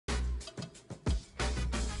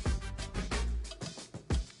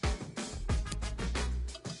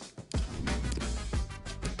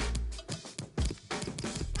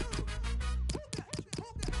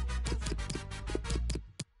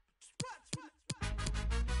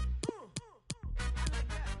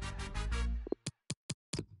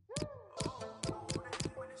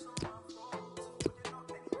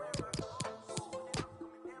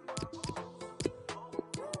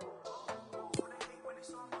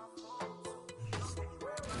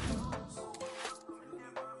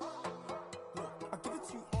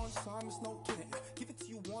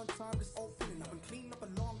time, this old feeling. I've been clean up a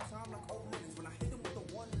long time like old linens. When I hit them with the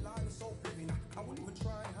one line, it's so living. I won't even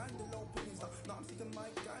try and handle low opinions. Now I'm seeking my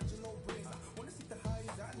Angelo brilliance. I wanna see the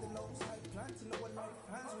highs and the lows. I plan to know what life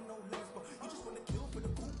has with no limits. But you just wanna kill for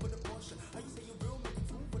the coup, for the portion. How you say you're real, make a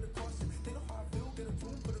room for the caution. They know how I feel, get a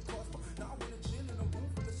room for the cost. But now I wanna chill in a room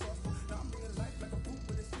for the sauce. But now I'm living life like a fruit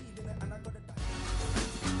with a seed in it. And I gotta die.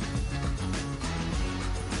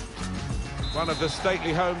 One of the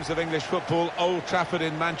stately homes of English football, Old Trafford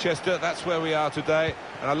in Manchester. That's where we are today,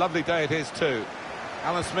 and a lovely day it is too.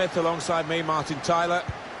 Alan Smith alongside me, Martin Tyler.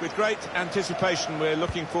 With great anticipation, we're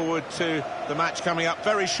looking forward to the match coming up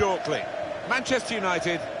very shortly. Manchester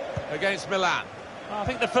United against Milan. I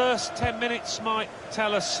think the first 10 minutes might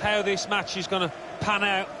tell us how this match is going to pan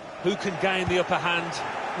out, who can gain the upper hand,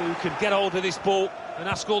 who can get hold of this ball and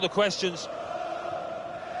ask all the questions.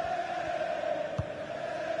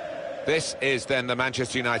 This is then the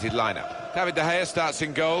Manchester United lineup. David De Gea starts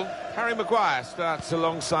in goal. Harry Maguire starts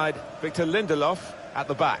alongside Victor Lindelof at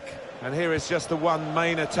the back. And here is just the one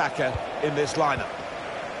main attacker in this lineup.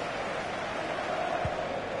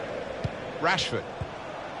 Rashford.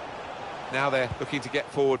 Now they're looking to get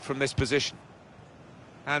forward from this position.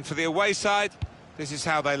 And for the away side, this is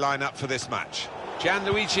how they line up for this match.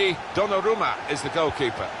 Gianluigi Donnarumma is the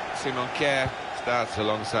goalkeeper. Simon Kjær starts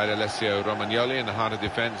alongside Alessio Romagnoli in the heart of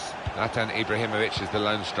defence. Zlatan Ibrahimovic is the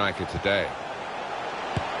lone striker today.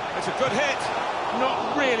 It's a good hit.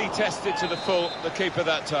 Not really tested to the full, the keeper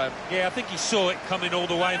that time. Yeah, I think he saw it coming all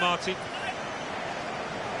the way, Martin.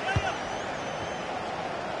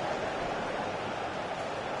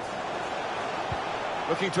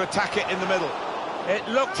 Looking to attack it in the middle. It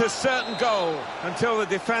looked a certain goal until the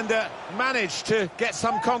defender managed to get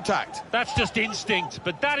some contact. That's just instinct,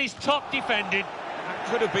 but that is top defending. That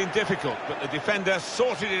could have been difficult, but the defender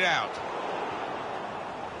sorted it out.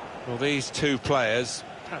 Well, these two players,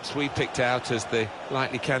 perhaps we picked out as the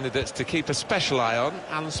likely candidates to keep a special eye on.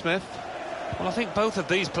 Alan Smith. Well, I think both of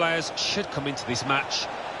these players should come into this match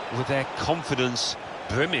with their confidence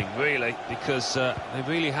brimming, really, because they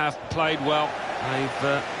really have played well. They've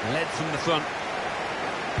led from the front.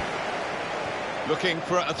 Looking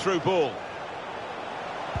for a through ball.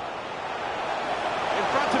 In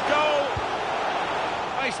front of goal.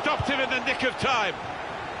 They stopped him in the nick of time.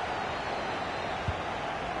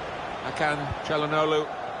 Hakan Çalhanoğlu.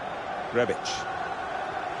 Rebic.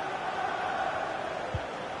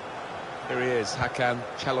 Here he is, Hakan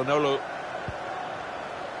Çalhanoğlu.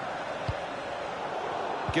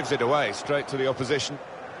 Gives it away straight to the opposition.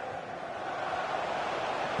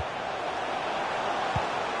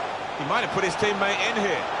 He might have put his teammate in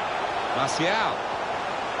here. Martial.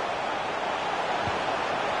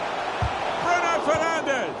 Bruno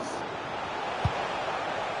Fernandes.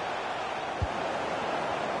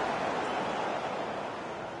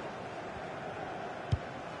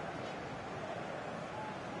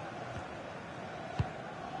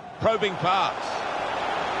 Probing pass.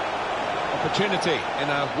 Opportunity in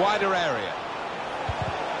a wider area.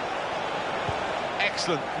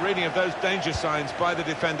 Excellent reading of those danger signs by the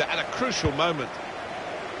defender at a crucial moment.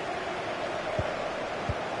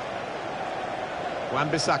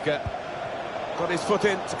 Wan-Bissaka got his foot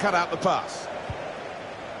in to cut out the pass.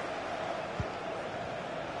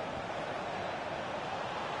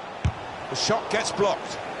 The shot gets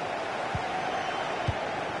blocked.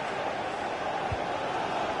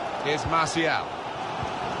 Here's Martial.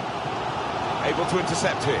 Able to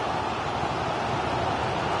intercept here.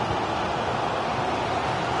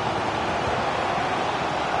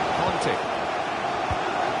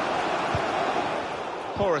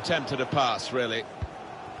 Poor attempt at a pass, really.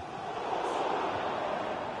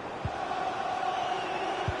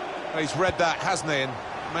 He's read that, hasn't he, and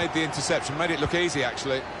made the interception, made it look easy,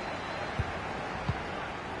 actually.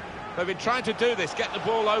 They've been trying to do this, get the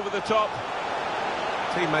ball over the top.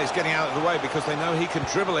 Teammates getting out of the way because they know he can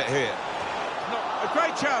dribble it here. Not a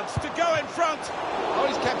great chance to go in front. Oh,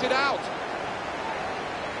 he's kept it out.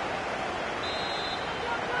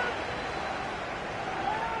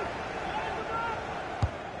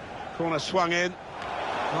 Corner swung in,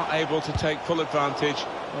 not able to take full advantage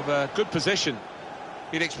of a good position.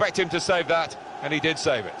 You'd expect him to save that, and he did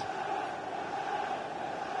save it.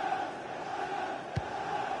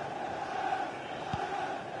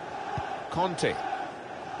 Conte.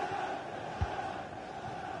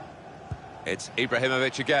 It's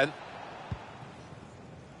Ibrahimovic again.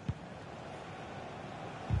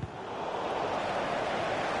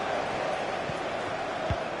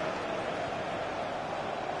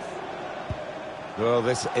 Well,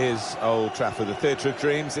 this is Old Trafford, the Theatre of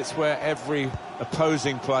Dreams. It's where every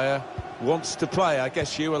opposing player wants to play. I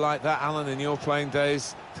guess you were like that, Alan, in your playing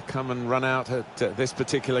days, to come and run out at this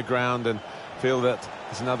particular ground and feel that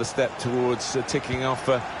it's another step towards ticking off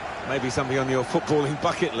maybe something on your footballing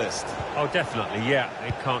bucket list? Oh, definitely, yeah.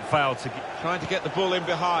 It can't fail to Trying to get the ball in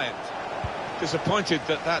behind. Disappointed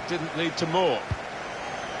that that didn't lead to more.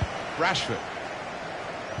 Rashford.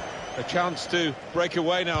 A chance to break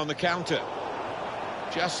away now on the counter.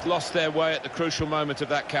 Just lost their way at the crucial moment of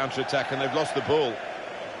that counter-attack, and they've lost the ball.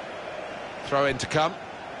 Throw in to come.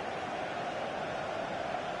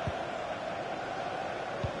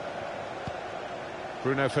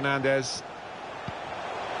 Bruno Fernandes.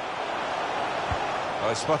 Oh,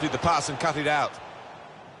 he spotted the pass and cut it out.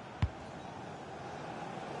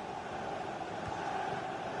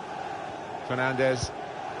 Fernandes.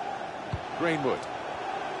 Greenwood.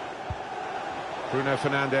 Bruno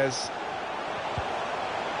Fernandes.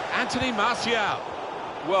 Anthony Martial.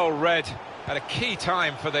 Well read at a key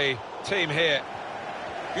time for the team here.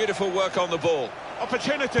 Beautiful work on the ball.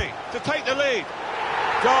 Opportunity to take the lead.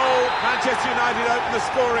 Goal. Manchester United open the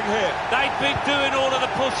scoring here. They've been doing all of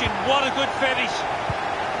the pushing. What a good finish.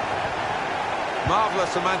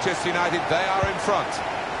 Marvellous for Manchester United. They are in front.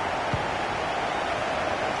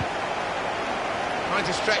 Trying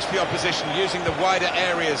to stretch the opposition using the wider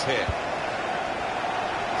areas here.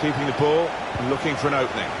 Keeping the ball and looking for an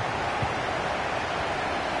opening.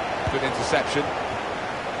 Good interception.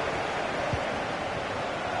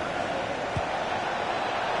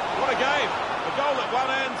 What a game. A goal at one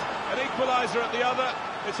end, an equaliser at the other.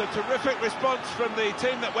 It's a terrific response from the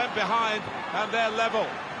team that went behind, and they're level.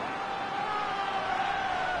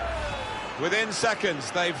 Within seconds,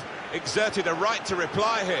 they've exerted a right to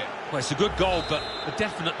reply here. Well, it's a good goal, but a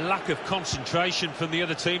definite lack of concentration from the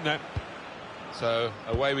other team now. So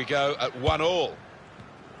away we go at 1-1.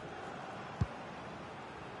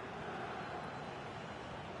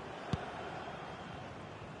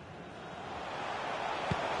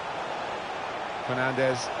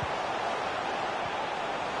 Fernandes.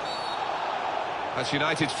 That's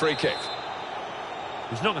United's free kick.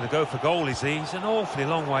 He's not going to go for goal, is he? He's an awfully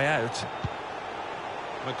long way out.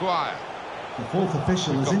 Maguire. The fourth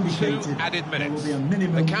official has indicated two added minutes. there will be a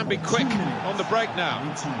minimum They can be of quick 2 minutes on the break now.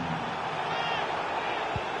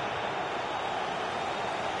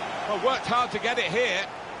 Well, worked hard to get it here.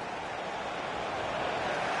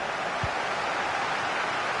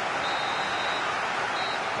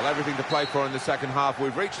 Well, everything to play for in the second half.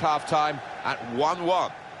 We've reached half-time at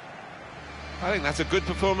 1-1. I think that's a good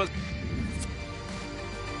performance.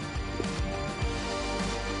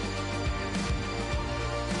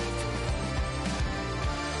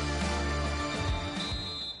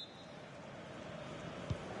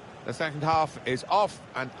 The second half is off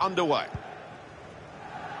and underway.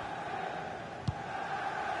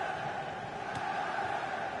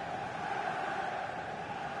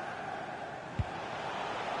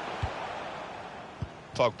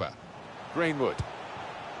 Pogba. Greenwood.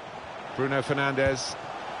 Bruno Fernandes.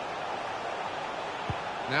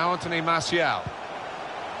 Now Anthony Martial.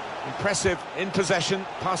 Impressive in possession.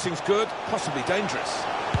 Passing's good, possibly dangerous.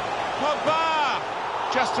 Pogba!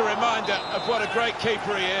 Just a reminder of what a great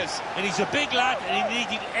keeper he is. And he's a big lad, and he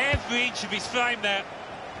needed every inch of his frame there.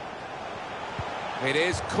 It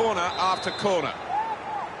is corner after corner.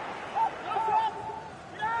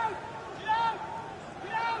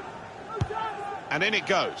 And in it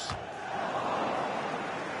goes.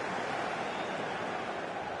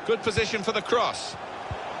 Good position for the cross.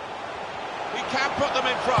 He can put them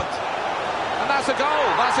in front. And that's a goal.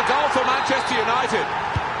 That's a goal for Manchester United.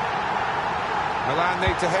 Milan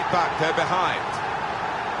need to hit back. They're behind.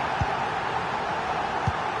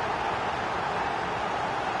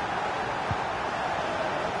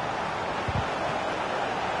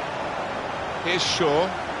 Here's Shaw.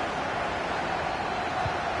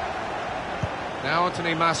 Now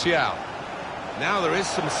Anthony Martial. Now there is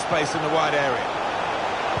some space in the wide area.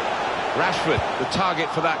 Rashford, the target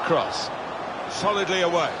for that cross. Solidly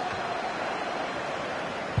away.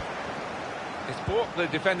 It's bought the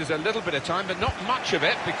defenders a little bit of time, but not much of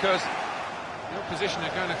it, because the opposition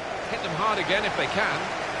are going to hit them hard again if they can.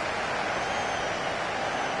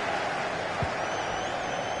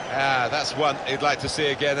 Ah, that's one he'd like to see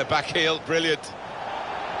again, a back heel, brilliant.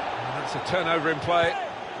 And that's a turnover in play.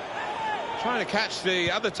 Trying to catch the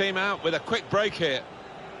other team out with a quick break here.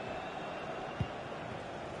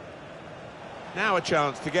 Now a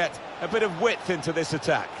chance to get a bit of width into this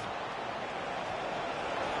attack.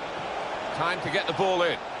 Time to get the ball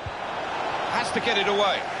in. Has to get it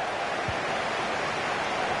away.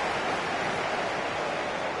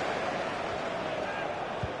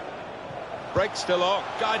 Break still on,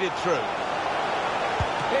 guided through.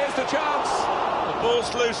 Here's the chance. The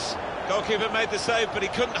ball's loose. Goalkeeper made the save, but he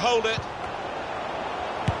couldn't hold it.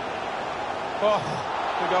 Oh,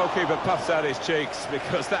 the goalkeeper puffs out his cheeks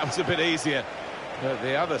because that was a bit easier. But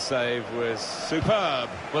the other save was superb.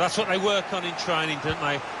 Well, that's what they work on in training, don't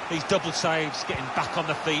they? These double saves, getting back on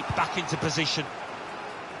the feet, back into position.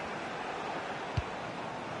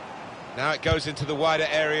 Now it goes into the wider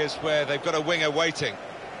areas where they've got a winger waiting.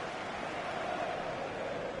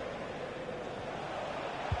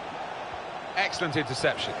 Excellent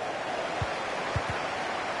interception.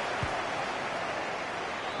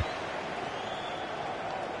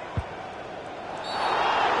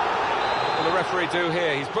 What will the referee do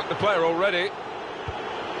here? He's booked the player already.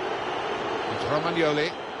 It's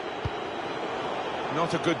Romagnoli.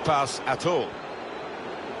 Not a good pass at all.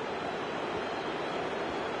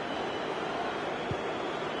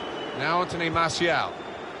 Now Anthony Martial,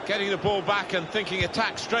 getting the ball back and thinking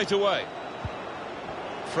attack straight away.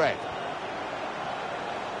 Fred.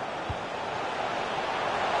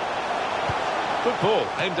 Good ball,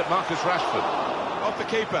 aimed at Marcus Rashford. Off the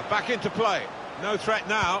keeper, back into play. No threat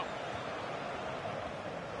now.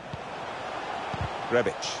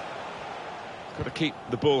 Rebic. Got to keep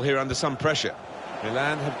the ball here under some pressure.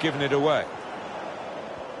 Milan have given it away.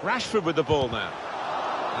 Rashford with the ball now.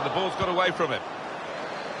 And the ball's got away from him.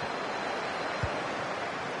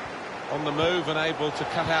 On the move and able to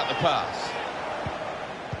cut out the pass.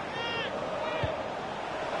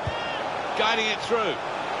 Guiding it through.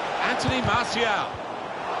 Anthony Martial.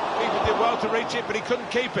 Keeper did well to reach it, but he couldn't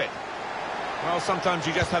keep it. Well, sometimes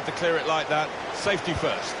you just have to clear it like that. Safety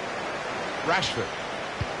first. Rashford.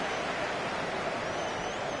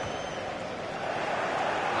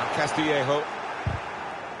 Now Castillejo.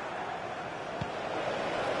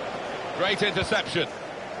 Great interception.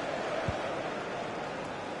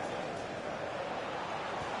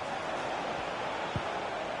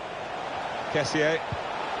 Kessié.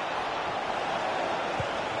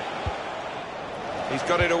 He's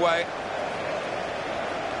got it away.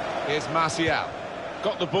 Here's Martial.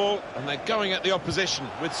 Got the ball, and they're going at the opposition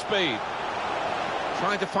with speed.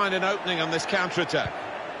 Trying to find an opening on this counter-attack.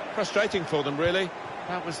 Frustrating for them, really.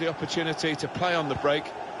 That was the opportunity to play on the break,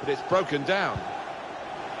 but it's broken down.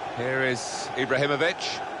 Here is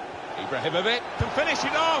Ibrahimovic. Ibrahimovic can finish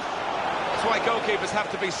it off. That's why goalkeepers have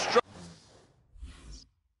to be strong.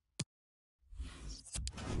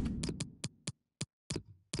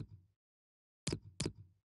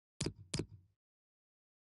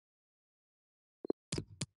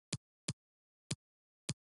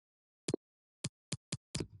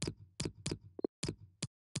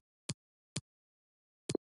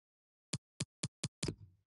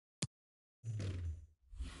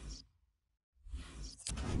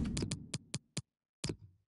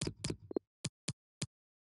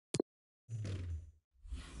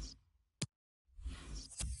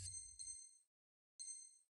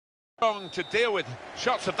 To deal with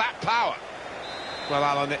shots of that power. Well,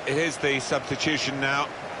 Alan, here's the substitution now.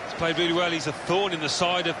 He's played really well. He's a thorn in the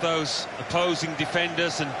side of those opposing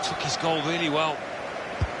defenders and took his goal really well.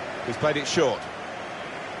 He's played it short.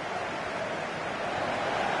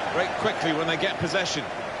 Break quickly when they get possession.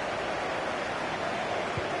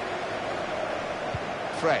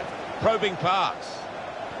 Fred, probing pass.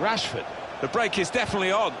 Rashford, the break is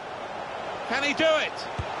definitely on. Can he do it?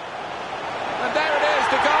 And there it is,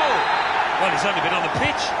 the goal! Well, he's only been on the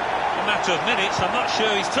pitch a matter of minutes. I'm not sure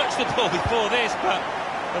he's touched the ball before this, but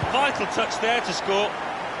a vital touch there to score.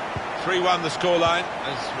 3-1 the scoreline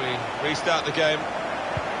as we restart the game.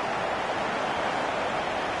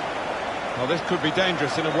 Well, this could be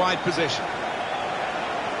dangerous in a wide position.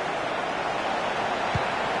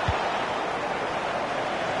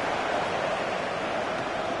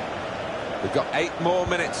 We've got 8 more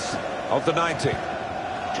minutes of the 90.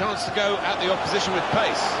 Chance to go at the opposition with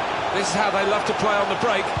pace. This is how they love to play on the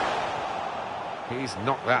break. He's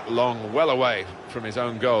not that long, well away from his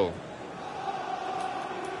own goal.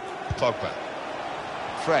 Pogba.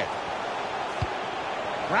 Fred.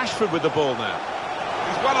 Rashford with the ball now.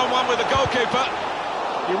 He's one-on-one with the goalkeeper.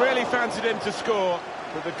 He really fancied him to score,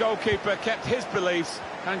 but the goalkeeper kept his beliefs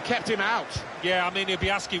and kept him out. Yeah, I mean, he'll be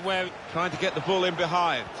asking where... Trying to get the ball in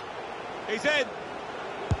behind. He's in.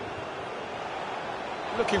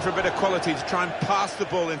 Looking for a bit of quality to try and pass the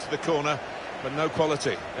ball into the corner, but no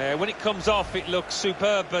quality. When it comes off, it looks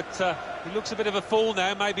superb, but he looks a bit of a fool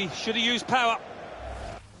now. Maybe should have used power.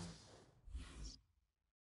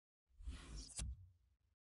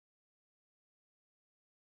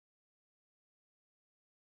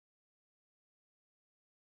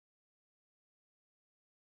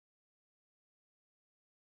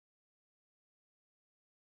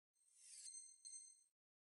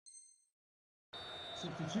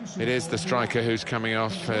 It is the striker who's coming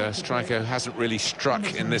off, striker who hasn't really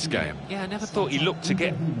struck in this game. Yeah, I never thought he looked to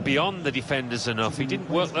get beyond the defenders enough. He didn't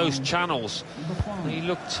work those channels. He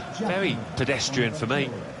looked very pedestrian for me.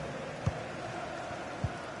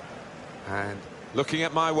 And looking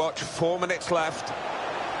at my watch, 4 minutes left.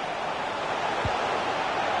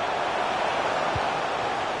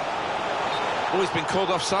 Oh, he's been called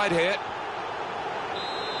offside here.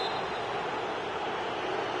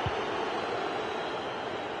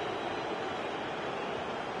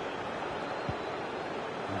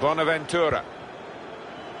 Bonaventura.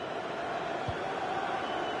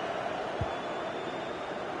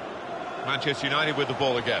 Manchester United with the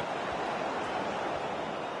ball again.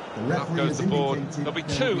 Up goes the board. There'll be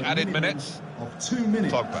 2 added minutes. Of 2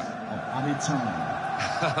 minutes Pogba. of added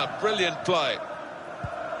time. Brilliant play.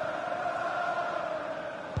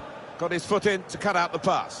 Got his foot in to cut out the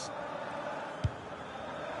pass.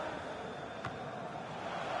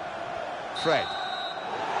 Fred.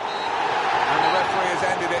 And the referee has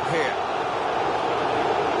ended it here.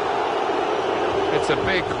 It's a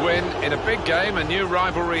big win in a big game, a new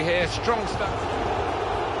rivalry here, strong stuff.